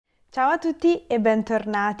Ciao a tutti e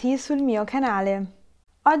bentornati sul mio canale.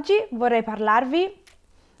 Oggi vorrei parlarvi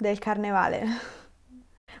del Carnevale.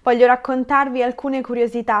 Voglio raccontarvi alcune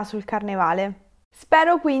curiosità sul Carnevale.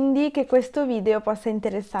 Spero quindi che questo video possa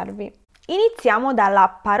interessarvi. Iniziamo dalla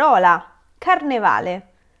parola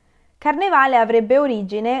Carnevale. Carnevale avrebbe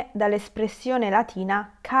origine dall'espressione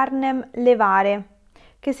latina carnem levare,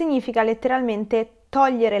 che significa letteralmente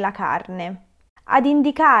togliere la carne, ad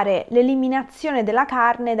indicare l'eliminazione della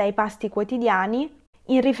carne dai pasti quotidiani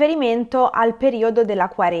in riferimento al periodo della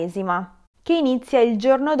Quaresima, che inizia il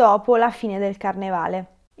giorno dopo la fine del Carnevale.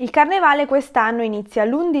 Il Carnevale quest'anno inizia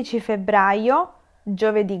l'11 febbraio,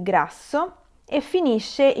 giovedì grasso, e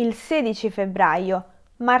finisce il 16 febbraio,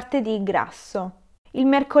 martedì grasso. Il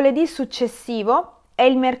mercoledì successivo è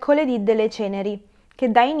il mercoledì delle ceneri,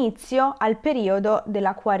 che dà inizio al periodo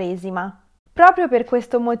della Quaresima. Proprio per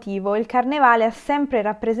questo motivo il Carnevale ha sempre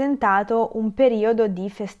rappresentato un periodo di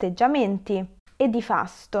festeggiamenti e di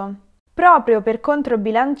fasto, proprio per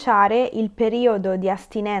controbilanciare il periodo di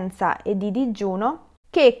astinenza e di digiuno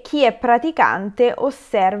che chi è praticante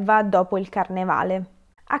osserva dopo il Carnevale.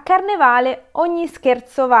 A Carnevale ogni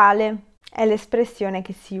scherzo vale, è l'espressione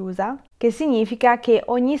che si usa, che significa che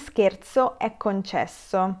ogni scherzo è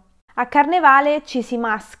concesso. A Carnevale ci si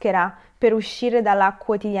maschera per uscire dalla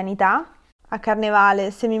quotidianità. A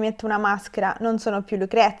Carnevale, se mi metto una maschera, non sono più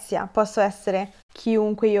Lucrezia, posso essere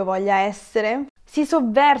chiunque io voglia essere. Si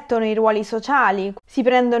sovvertono i ruoli sociali, si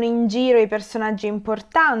prendono in giro i personaggi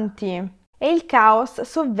importanti e il caos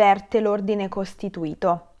sovverte l'ordine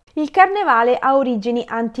costituito. Il Carnevale ha origini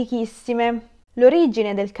antichissime.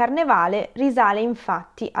 L'origine del Carnevale risale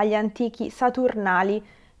infatti agli antichi Saturnali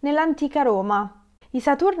nell'antica Roma. I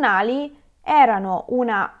Saturnali erano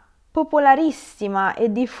una popolarissima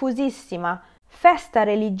e diffusissima festa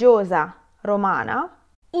religiosa romana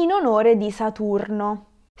in onore di Saturno.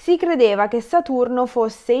 Si credeva che Saturno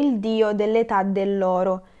fosse il dio dell'età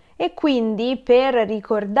dell'oro e quindi per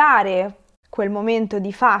ricordare quel momento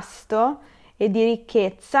di fasto e di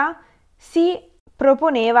ricchezza si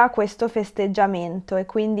proponeva questo festeggiamento e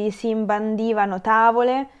quindi si imbandivano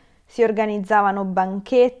tavole, si organizzavano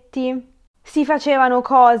banchetti, si facevano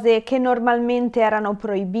cose che normalmente erano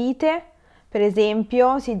proibite, per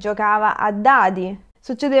esempio si giocava a dadi.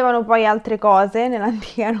 Succedevano poi altre cose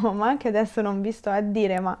nell'antica Roma che adesso non vi sto a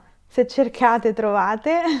dire, ma se cercate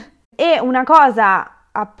trovate. E una cosa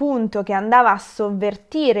appunto che andava a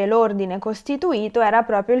sovvertire l'ordine costituito era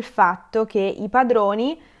proprio il fatto che i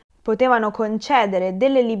padroni potevano concedere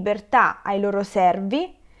delle libertà ai loro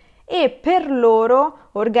servi e per loro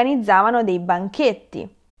organizzavano dei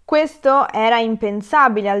banchetti. Questo era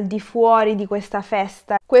impensabile al di fuori di questa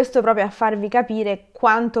festa, questo proprio a farvi capire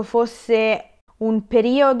quanto fosse un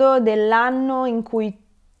periodo dell'anno in cui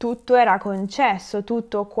tutto era concesso,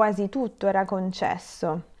 tutto o quasi tutto era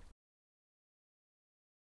concesso.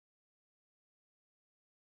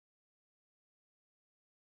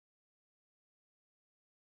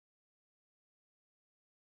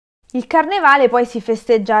 Il Carnevale poi si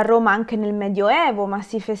festeggia a Roma anche nel Medioevo, ma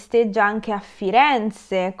si festeggia anche a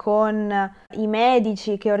Firenze con i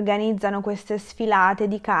medici che organizzano queste sfilate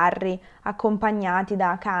di carri accompagnati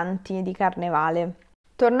da canti di Carnevale.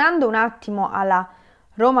 Tornando un attimo alla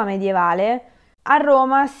Roma medievale, a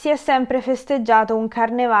Roma si è sempre festeggiato un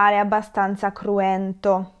Carnevale abbastanza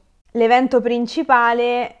cruento. L'evento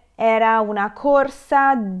principale era una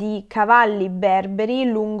corsa di cavalli berberi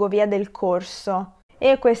lungo Via del Corso.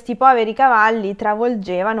 E questi poveri cavalli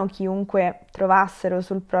travolgevano chiunque trovassero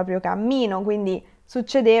sul proprio cammino, quindi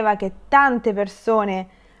succedeva che tante persone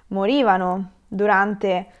morivano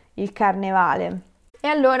durante il Carnevale. E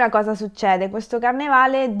allora cosa succede? Questo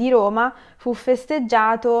Carnevale di Roma fu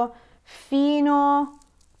festeggiato fino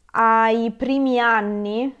ai primi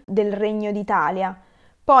anni del Regno d'Italia.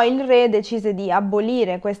 Poi il re decise di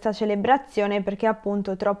abolire questa celebrazione perché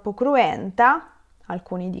appunto troppo cruenta,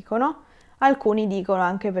 alcuni dicono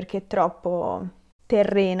anche perché è troppo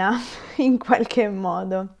terrena in qualche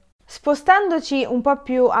modo. Spostandoci un po'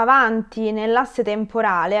 più avanti nell'asse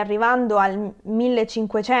temporale, arrivando al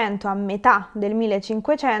 1500, a metà del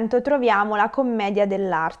 1500, troviamo la commedia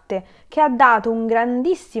dell'arte, che ha dato un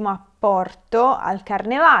grandissimo apporto al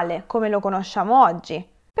Carnevale, come lo conosciamo oggi,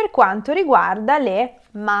 per quanto riguarda le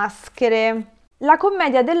maschere. La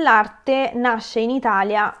commedia dell'arte nasce in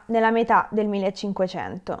Italia nella metà del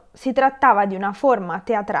 1500. Si trattava di una forma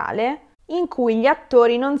teatrale in cui gli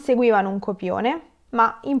attori non seguivano un copione,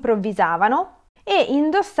 ma improvvisavano e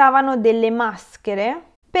indossavano delle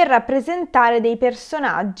maschere per rappresentare dei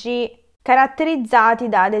personaggi caratterizzati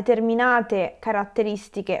da determinate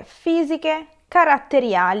caratteristiche fisiche,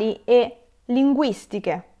 caratteriali e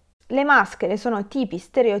linguistiche. Le maschere sono tipi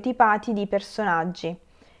stereotipati di personaggi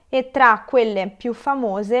e tra quelle più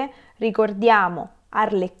famose ricordiamo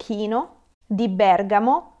Arlecchino, di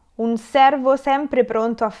Bergamo, un servo sempre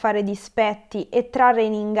pronto a fare dispetti e trarre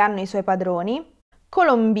in inganno i suoi padroni,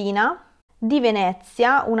 Colombina, di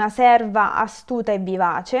Venezia, una serva astuta e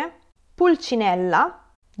vivace,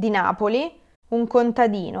 Pulcinella, di Napoli, un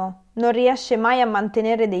contadino, non riesce mai a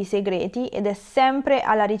mantenere dei segreti ed è sempre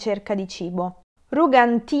alla ricerca di cibo.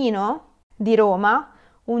 Rugantino, di Roma,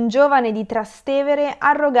 un giovane di Trastevere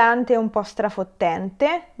arrogante e un po'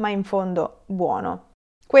 strafottente, ma in fondo buono.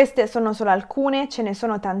 Queste sono solo alcune, ce ne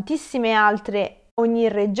sono tantissime altre, ogni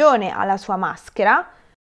regione ha la sua maschera.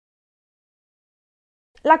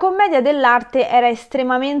 La commedia dell'arte era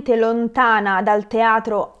estremamente lontana dal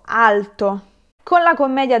teatro alto. Con la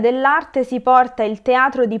commedia dell'arte si porta il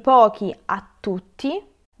teatro di pochi a tutti,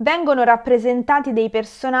 vengono rappresentati dei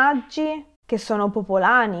personaggi che sono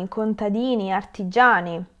popolani, contadini,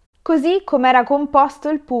 artigiani, così come era composto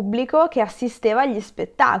il pubblico che assisteva agli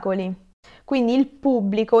spettacoli. Quindi il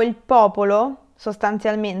pubblico, il popolo,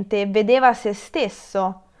 sostanzialmente vedeva se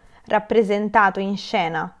stesso rappresentato in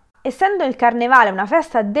scena. Essendo il Carnevale una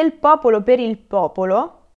festa del popolo per il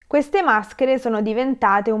popolo, queste maschere sono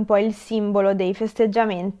diventate un po' il simbolo dei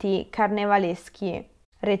festeggiamenti carnevaleschi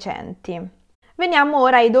recenti. Veniamo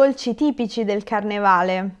ora ai dolci tipici del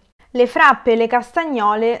Carnevale. Le frappe e le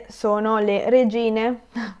castagnole sono le regine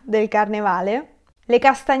del Carnevale. Le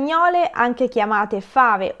castagnole, anche chiamate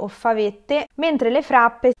fave o favette, mentre le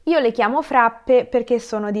frappe, io le chiamo frappe perché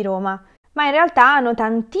sono di Roma, ma in realtà hanno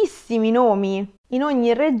tantissimi nomi. In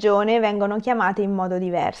ogni regione vengono chiamate in modo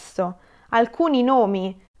diverso. Alcuni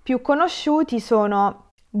nomi più conosciuti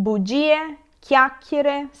sono bugie,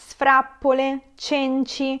 chiacchiere, sfrappole,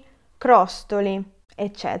 cenci, crostoli,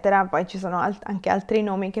 eccetera. Poi ci sono anche altri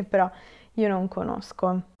nomi che però io non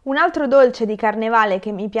conosco. Un altro dolce di Carnevale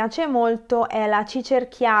che mi piace molto è la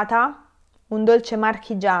cicerchiata, un dolce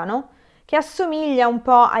marchigiano, che assomiglia un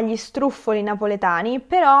po' agli struffoli napoletani,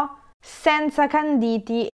 però senza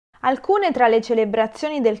canditi. Alcune tra le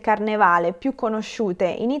celebrazioni del Carnevale più conosciute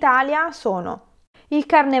in Italia sono il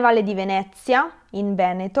Carnevale di Venezia, in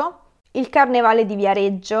Veneto, il Carnevale di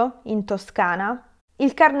Viareggio, in Toscana,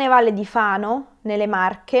 il Carnevale di Fano, nelle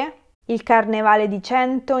Marche, il Carnevale di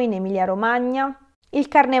Cento, in Emilia-Romagna, il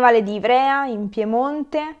Carnevale di Ivrea, in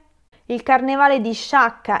Piemonte, il Carnevale di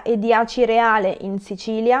Sciacca e di Acireale, in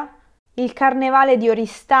Sicilia, il Carnevale di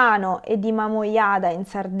Oristano e di Mamoiada, in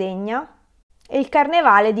Sardegna, e il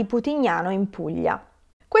Carnevale di Putignano, in Puglia.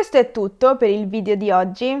 Questo è tutto per il video di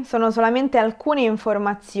oggi, sono solamente alcune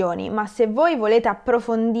informazioni, ma se voi volete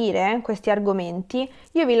approfondire questi argomenti,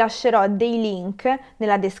 io vi lascerò dei link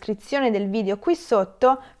nella descrizione del video qui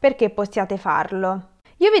sotto perché possiate farlo.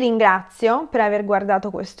 Io vi ringrazio per aver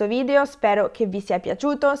guardato questo video, spero che vi sia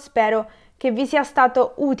piaciuto, spero che vi sia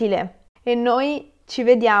stato utile e noi ci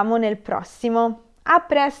vediamo nel prossimo. A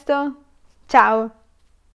presto! Ciao!